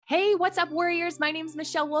Hey, what's up, warriors? My name is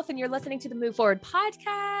Michelle Wolf, and you're listening to the Move Forward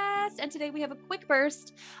podcast. And today we have a quick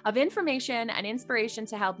burst of information and inspiration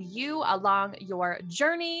to help you along your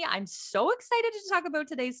journey. I'm so excited to talk about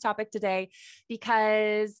today's topic today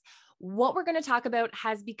because what we're going to talk about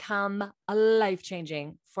has become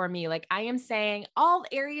life-changing for me. Like I am saying, all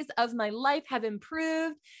areas of my life have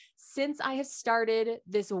improved since I have started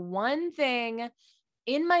this one thing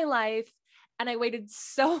in my life. And I waited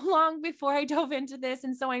so long before I dove into this.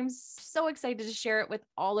 And so I'm so excited to share it with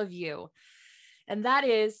all of you. And that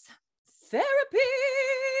is therapy,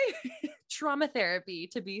 trauma therapy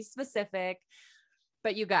to be specific.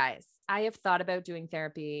 But you guys, I have thought about doing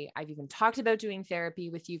therapy. I've even talked about doing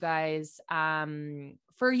therapy with you guys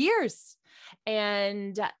for years.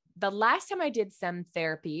 And the last time I did some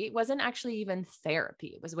therapy, it wasn't actually even therapy.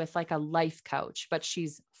 It was with like a life coach, but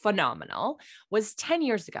she's phenomenal, was 10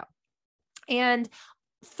 years ago. And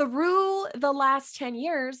through the last 10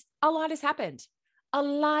 years, a lot has happened. A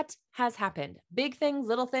lot has happened. Big things,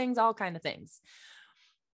 little things, all kinds of things.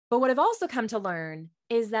 But what I've also come to learn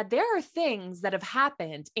is that there are things that have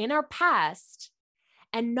happened in our past,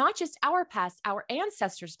 and not just our past, our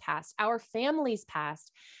ancestors' past, our family's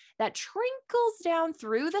past, that trickles down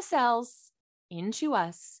through the cells into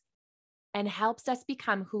us and helps us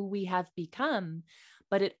become who we have become.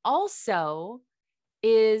 But it also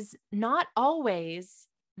is not always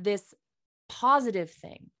this positive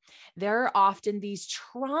thing. There are often these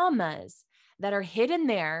traumas that are hidden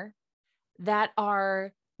there that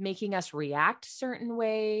are making us react certain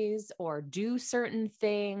ways or do certain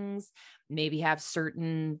things, maybe have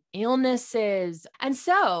certain illnesses. And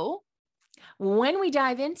so when we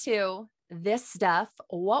dive into this stuff,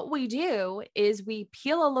 what we do is we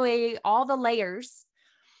peel away all the layers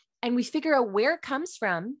and we figure out where it comes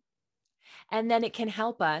from. And then it can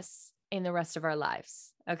help us in the rest of our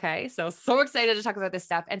lives. Okay. So excited to talk about this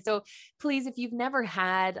stuff. And so please, if you've never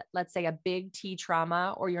had, let's say, a big T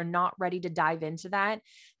trauma, or you're not ready to dive into that,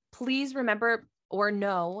 please remember or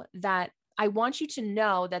know that I want you to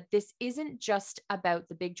know that this isn't just about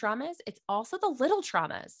the big traumas. It's also the little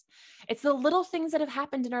traumas. It's the little things that have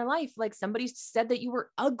happened in our life. Like somebody said that you were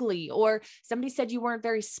ugly, or somebody said you weren't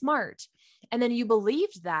very smart. And then you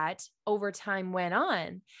believed that over time went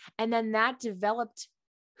on. And then that developed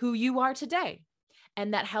who you are today.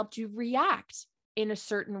 And that helped you react in a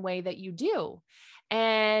certain way that you do.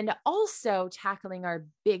 And also tackling our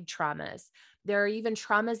big traumas. There are even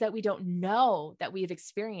traumas that we don't know that we've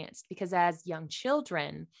experienced, because as young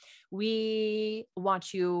children, we want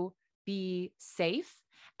to be safe.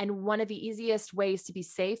 And one of the easiest ways to be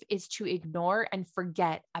safe is to ignore and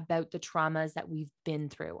forget about the traumas that we've been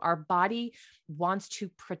through. Our body wants to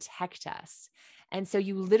protect us. And so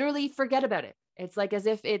you literally forget about it. It's like as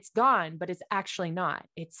if it's gone, but it's actually not.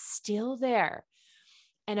 It's still there.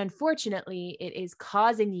 And unfortunately, it is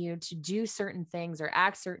causing you to do certain things or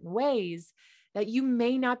act certain ways that you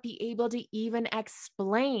may not be able to even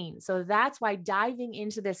explain. So that's why diving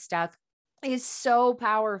into this stuff is so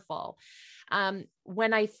powerful.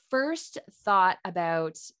 When I first thought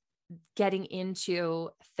about getting into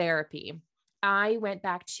therapy, I went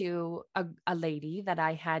back to a lady that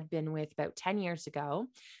I had been with about 10 years ago.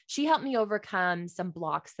 She helped me overcome some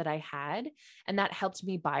blocks that I had, and that helped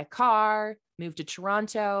me buy a car, move to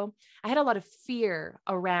Toronto. I had a lot of fear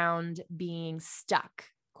around being stuck,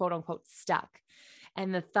 quote unquote, stuck.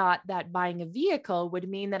 And the thought that buying a vehicle would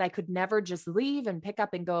mean that I could never just leave and pick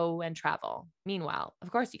up and go and travel. Meanwhile,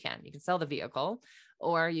 of course you can. You can sell the vehicle,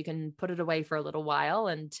 or you can put it away for a little while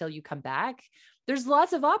until you come back. There's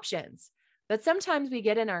lots of options. But sometimes we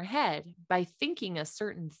get in our head by thinking a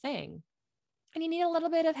certain thing, and you need a little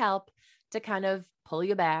bit of help to kind of pull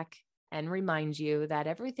you back and remind you that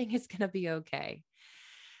everything is going to be okay.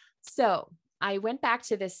 So I went back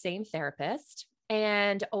to this same therapist,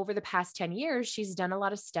 and over the past 10 years, she's done a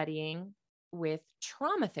lot of studying with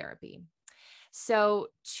trauma therapy. So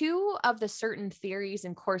two of the certain theories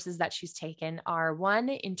and courses that she's taken are one,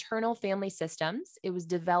 internal family systems. It was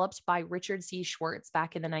developed by Richard C. Schwartz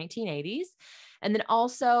back in the 1980s. And then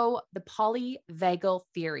also the polyvagal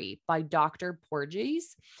theory by Dr.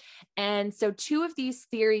 Porges. And so two of these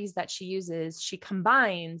theories that she uses, she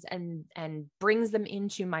combines and brings them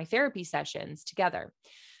into my therapy sessions together.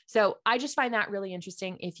 So I just find that really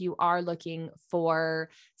interesting. If you are looking for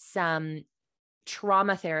some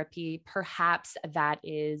trauma therapy, perhaps that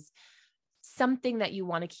is something that you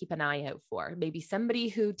want to keep an eye out for. Maybe somebody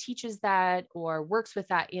who teaches that or works with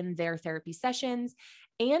that in their therapy sessions,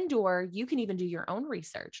 or you can even do your own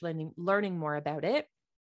research, learning more about it.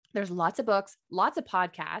 There's lots of books, lots of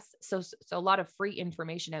podcasts. So a lot of free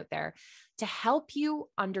information out there to help you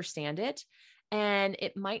understand it And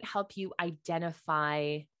it might help you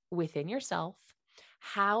identify within yourself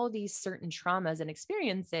how these certain traumas and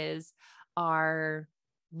experiences are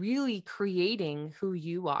really creating who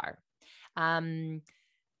you are.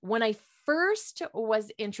 When I first was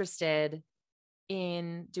interested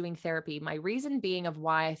in doing therapy, my reason being of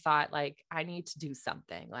why I thought like I need to do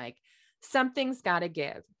something, like something's got to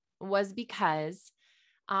give, was because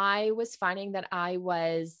I was finding that I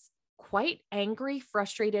was quite angry,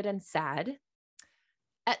 frustrated, and sad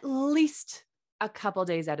at least a couple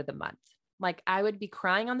days out of the month. Like I would be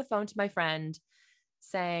crying on the phone to my friend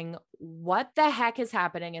saying, what the heck is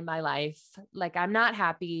happening in my life? Like, I'm not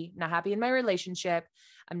happy in my relationship.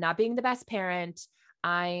 I'm not being the best parent.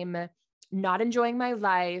 I'm not enjoying my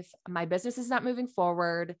life. My business is not moving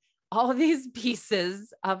forward. All of these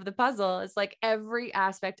pieces of the puzzle is like every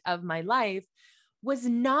aspect of my life was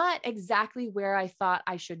not exactly where I thought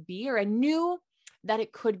I should be, or I knew that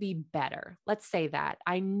it could be better. Let's say that.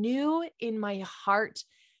 I knew in my heart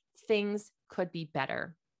things could be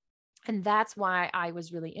better. And that's why I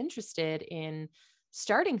was really interested in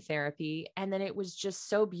starting therapy. And then it was just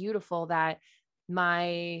so beautiful that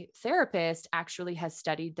my therapist actually has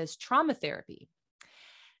studied this trauma therapy.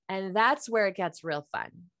 And that's where it gets real fun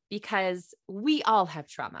because we all have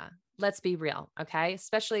trauma. Let's be real. Okay.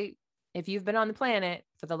 Especially if you've been on the planet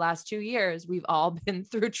for the last 2 years, we've all been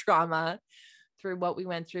through trauma, through what we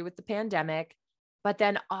went through with the pandemic, but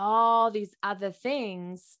then all these other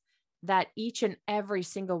things that each and every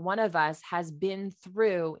single one of us has been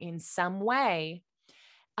through in some way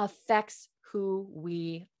affects who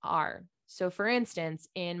we are. So for instance,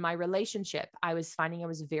 in my relationship, I was finding I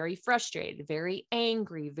was very frustrated, very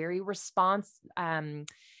angry, very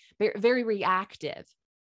very reactive.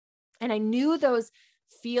 And I knew those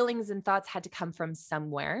feelings and thoughts had to come from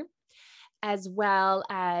somewhere, as well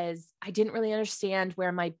as I didn't really understand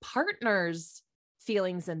where my partner's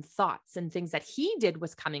feelings and thoughts and things that he did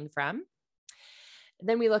was coming from.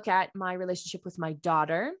 Then we look at my relationship with my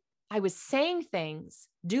daughter. I was saying things,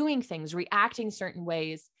 doing things, reacting certain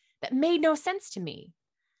ways that made no sense to me.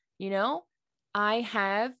 You know, I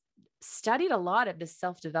have studied a lot of this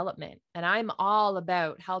self-development, and I'm all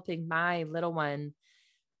about helping my little one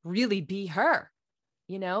really be her,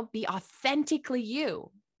 you know, be authentically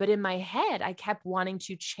you. But in my head, I kept wanting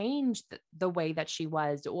to change the way that she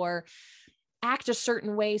was, or act a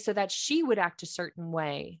certain way so that she would act a certain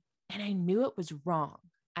way. And I knew it was wrong.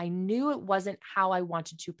 I knew it wasn't how I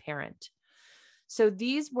wanted to parent. So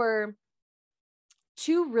these were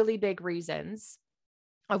two really big reasons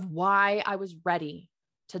of why I was ready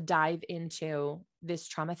to dive into this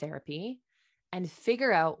trauma therapy and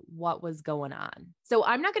figure out what was going on. So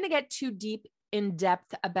I'm not going to get too deep in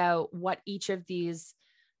depth about what each of these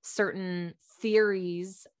certain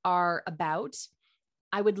theories are about.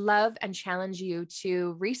 I would love and challenge you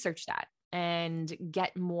to research that and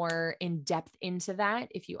get more in depth into that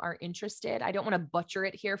if you are interested. I don't want to butcher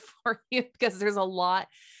it here for you because there's a lot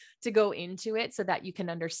to go into it so that you can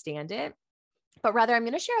understand it. But rather, I'm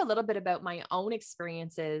going to share a little bit about my own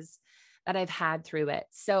experiences that I've had through it.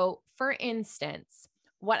 So for instance,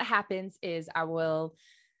 what happens is I will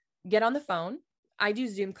get on the phone. I do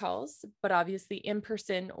Zoom calls, but obviously in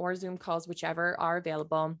person or Zoom calls, whichever are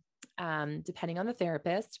available, depending on the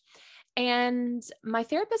therapist. And my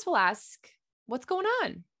therapist will ask, what's going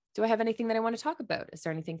on? Do I have anything that I want to talk about? Is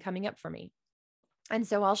there anything coming up for me? And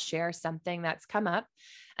so I'll share something that's come up,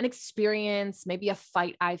 an experience, maybe a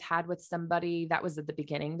fight I've had with somebody. That was at the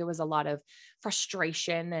beginning. There was a lot of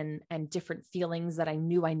frustration and different feelings that I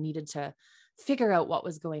knew I needed to figure out what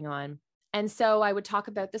was going on. And so I would talk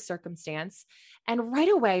about the circumstance, and right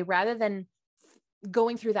away, rather than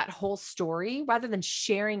going through that whole story, rather than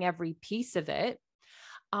sharing every piece of it,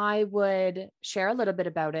 I would share a little bit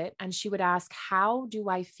about it. And she would ask, how do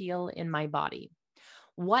I feel in my body?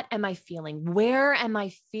 What am I feeling? Where am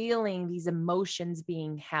I feeling these emotions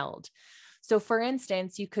being held? So for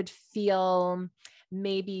instance, you could feel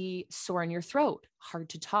maybe sore in your throat, hard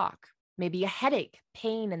to talk, maybe a headache,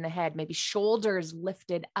 pain in the head, maybe shoulders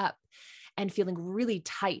lifted up and feeling really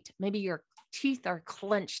tight. Maybe your teeth are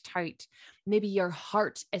clenched tight. Maybe your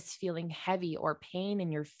heart is feeling heavy, or pain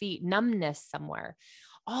in your feet, numbness somewhere.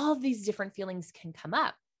 All of these different feelings can come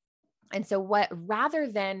up. And so rather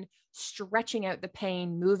than stretching out the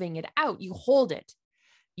pain, moving it out, you hold it.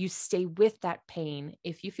 You stay with that pain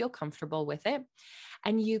if you feel comfortable with it,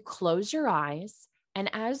 and you close your eyes. And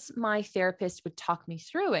as my therapist would talk me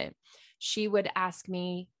through it, she would ask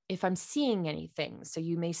me if I'm seeing anything. So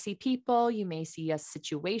you may see people, you may see a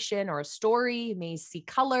situation or a story, you may see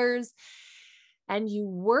colors, and you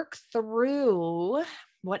work through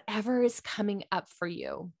whatever is coming up for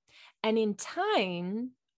you. And in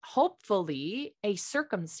time, hopefully, a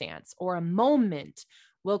circumstance or a moment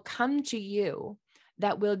will come to you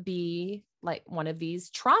that will be like one of these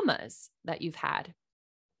traumas that you've had.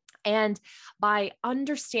 And by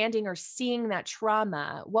understanding or seeing that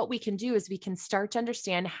trauma, what we can do is we can start to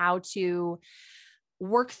understand how to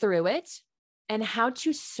work through it and how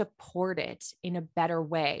to support it in a better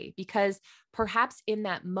way. Because perhaps in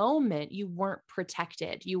that moment, you weren't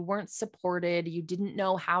protected, you weren't supported, you didn't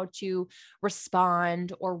know how to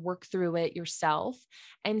respond or work through it yourself.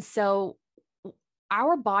 And so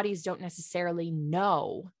our bodies don't necessarily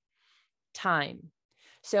know time.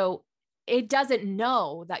 So it doesn't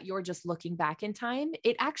know that you're just looking back in time.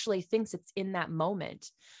 It actually thinks it's in that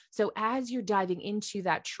moment. So as you're diving into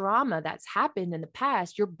that trauma that's happened in the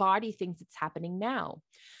past, your body thinks it's happening now.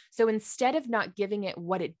 So instead of not giving it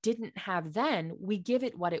what it didn't have then, we give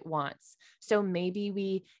it what it wants. So maybe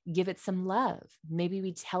we give it some love. Maybe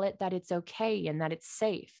we tell it that it's okay and that it's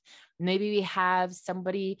safe. Maybe we have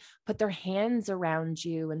somebody put their hands around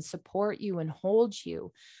you and support you and hold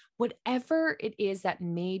you. Whatever it is that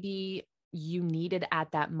maybe you needed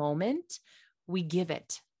at that moment, we give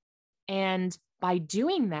it. And by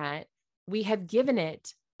doing that, we have given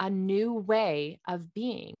it a new way of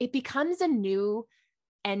being. It becomes a new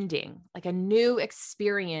ending, like a new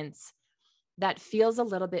experience that feels a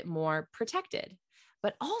little bit more protected.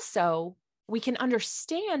 But also, we can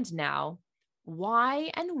understand now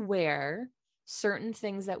why and where certain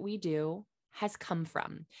things that we do has come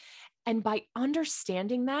from. And by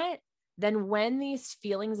understanding that, then when these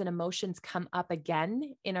feelings and emotions come up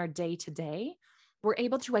again in our day to day, we're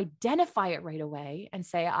able to identify it right away and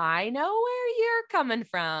say, I know where you're coming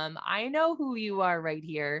from. I know who you are right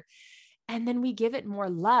here. And then we give it more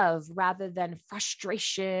love rather than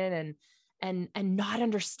frustration and not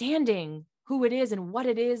understanding who it is and what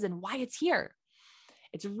it is and why it's here.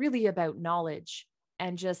 It's really about knowledge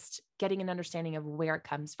and just getting an understanding of where it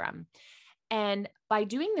comes from. And by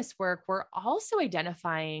doing this work, we're also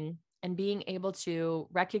identifying and being able to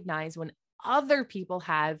recognize when other people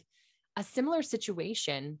have a similar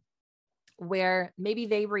situation where maybe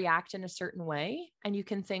they react in a certain way, and you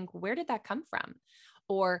can think, where did that come from?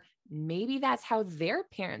 Or maybe that's how their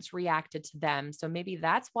parents reacted to them. So maybe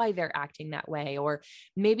that's why they're acting that way. Or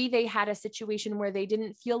maybe they had a situation where they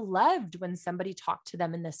didn't feel loved when somebody talked to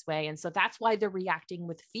them in this way. And so that's why they're reacting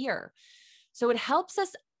with fear. So it helps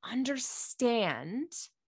us understand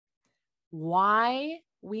why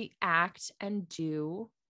we act and do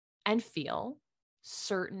and feel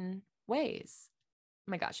certain ways.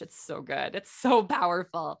 Oh my gosh, it's so good. It's so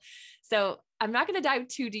powerful. So I'm not going to dive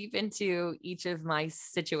too deep into each of my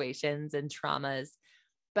situations and traumas,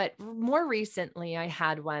 but more recently, I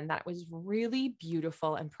had one that was really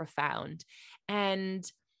beautiful and profound. And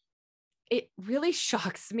it really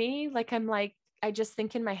shocks me. I just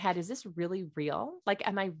think in my head, is this really real? Like,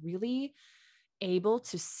 am I really able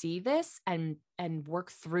to see this and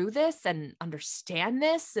work through this and understand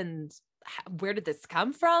this? And where did this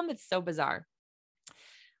come from? It's so bizarre.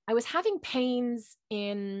 I was having pains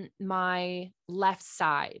in my left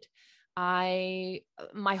side. My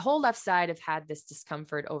whole left side have had this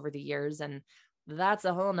discomfort over the years, and that's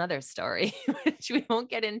a whole nother story, which we won't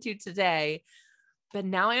get into today. But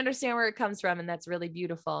now I understand where it comes from, and that's really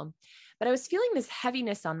beautiful. But I was feeling this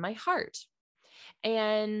heaviness on my heart.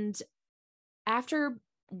 And after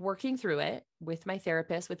working through it with my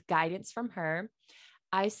therapist, with guidance from her,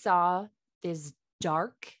 I saw this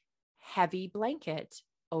dark, heavy blanket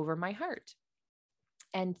over my heart.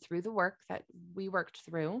 And through the work that we worked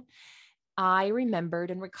through, I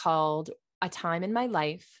remembered and recalled a time in my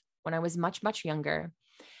life when I was much, much younger.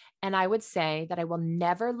 And I would say that I will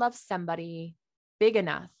never love somebody big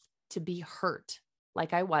enough to be hurt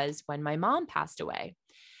like I was when my mom passed away.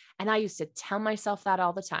 And I used to tell myself that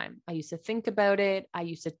all the time. I used to think about it. I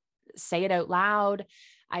used to say it out loud.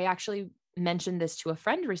 I actually mentioned this to a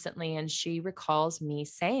friend recently, and she recalls me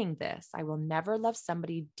saying this: I will never love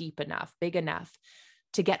somebody deep enough, big enough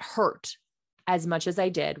to get hurt as much as I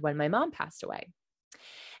did when my mom passed away.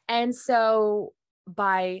 And so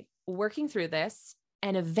by working through this,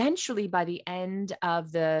 and eventually by the end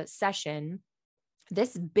of the session,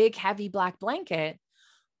 this big, heavy black blanket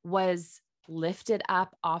was lifted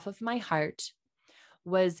up off of my heart,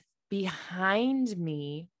 was behind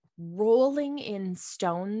me, rolling in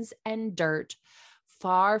stones and dirt,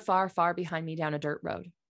 far, far, far behind me down a dirt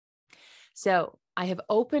road. So I have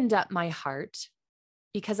opened up my heart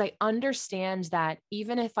because I understand that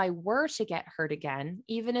even if I were to get hurt again,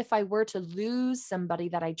 even if I were to lose somebody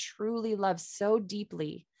that I truly love so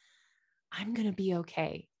deeply, I'm going to be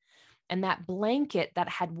okay. And that blanket that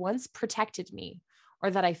had once protected me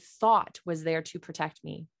or that I thought was there to protect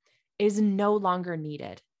me is no longer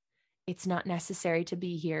needed. It's not necessary to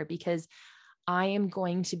be here because I am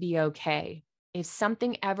going to be okay. If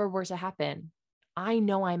something ever were to happen, I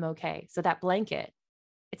know I'm okay. So that blanket,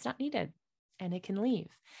 it's not needed and it can leave,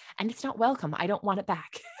 and it's not welcome. I don't want it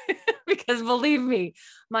back because believe me,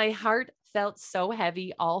 my heart felt so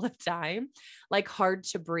heavy all the time, like hard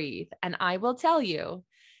to breathe. And I will tell you,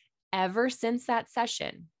 ever since that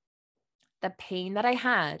session, the pain that I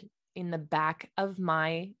had in the back of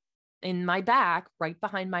in my back, right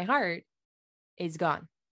behind my heart, is gone.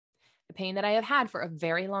 The pain that I have had for a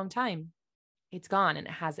very long time, it's gone and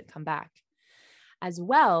it hasn't come back. As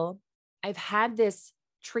well, I've had this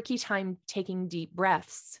tricky time taking deep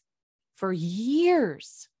breaths for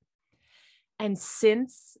years. And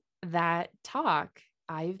since that talk,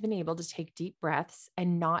 I've been able to take deep breaths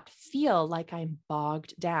and not feel like I'm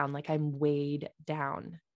bogged down, like I'm weighed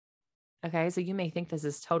down. Okay. So you may think this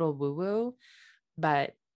is total woo-woo,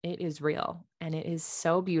 but it is real and it is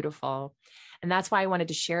so beautiful. And that's why I wanted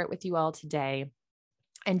to share it with you all today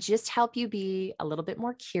and just help you be a little bit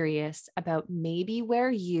more curious about maybe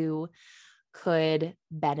where you could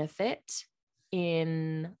benefit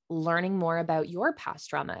in learning more about your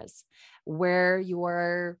past traumas, where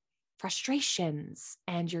your frustrations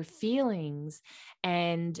and your feelings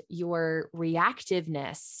and your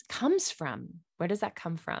reactiveness comes from. Where does that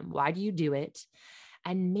come from? Why do you do it?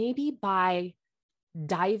 And maybe by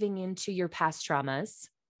diving into your past traumas,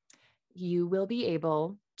 you will be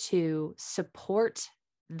able to support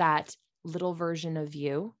that little version of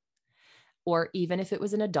you. Or even if it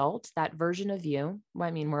was an adult, that version of you. Well,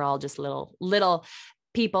 I mean, we're all just little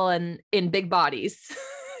people in big bodies.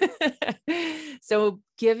 So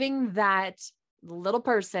giving that little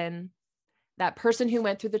person, that person who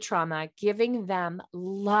went through the trauma, giving them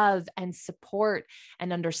love and support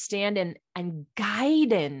and understanding and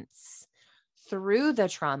guidance through the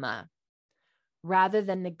trauma, rather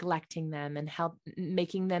than neglecting them and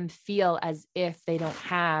making them feel as if they don't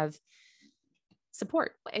have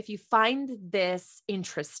support. If you find this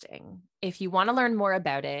interesting, if you want to learn more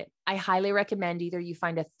about it, I highly recommend either you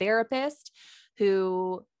find a therapist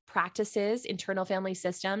who practices internal family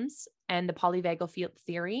systems and the polyvagal field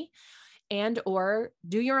theory, and or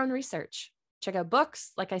do your own research. Check out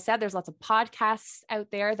books. Like I said, there's lots of podcasts out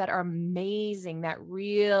there that are amazing, that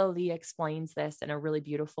really explains this in a really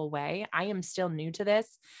beautiful way. I am still new to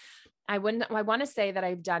this. I want to say that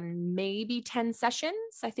I've done maybe 10 sessions.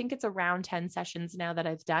 I think it's around 10 sessions now that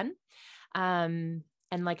I've done. And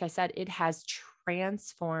like I said, it has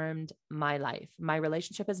transformed my life. My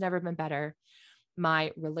relationship has never been better.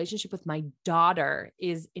 My relationship with my daughter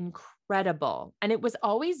is incredible. And it was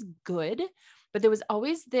always good, but there was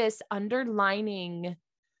always this underlining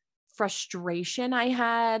frustration I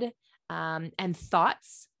had, and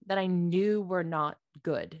thoughts that I knew were not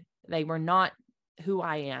good. They were not who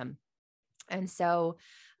I am. And so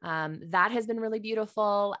that has been really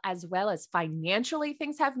beautiful, as well as financially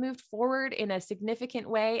things have moved forward in a significant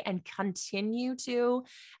way and continue to,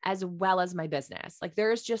 as well as my business. Like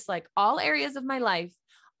there's just like all areas of my life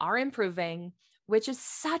are improving, which is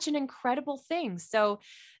such an incredible thing. So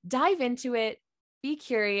dive into it, be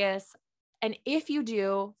curious. And if you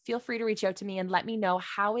do, feel free to reach out to me and let me know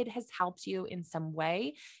how it has helped you in some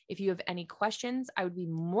way. If you have any questions, I would be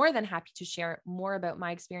more than happy to share more about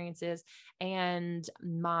my experiences and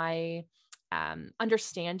my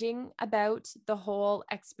understanding about the whole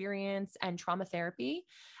experience and trauma therapy.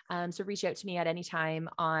 So reach out to me at any time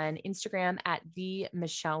on Instagram at the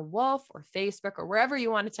Michelle Wolf, or Facebook, or wherever you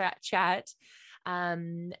want to chat.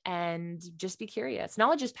 And just be curious.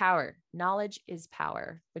 Knowledge is power. Knowledge is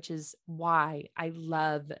power, which is why I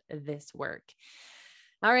love this work.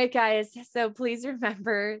 All right, guys. So please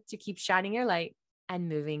remember to keep shining your light and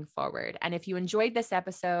moving forward. And if you enjoyed this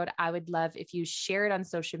episode, I would love if you share it on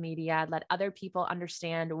social media, let other people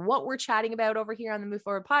understand what we're chatting about over here on the Move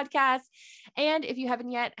Forward podcast. And if you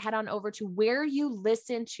haven't yet, head on over to where you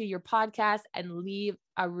listen to your podcast and leave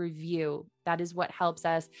a review. That is what helps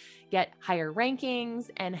us get higher rankings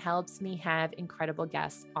and helps me have incredible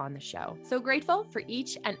guests on the show. So grateful for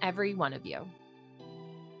each and every one of you.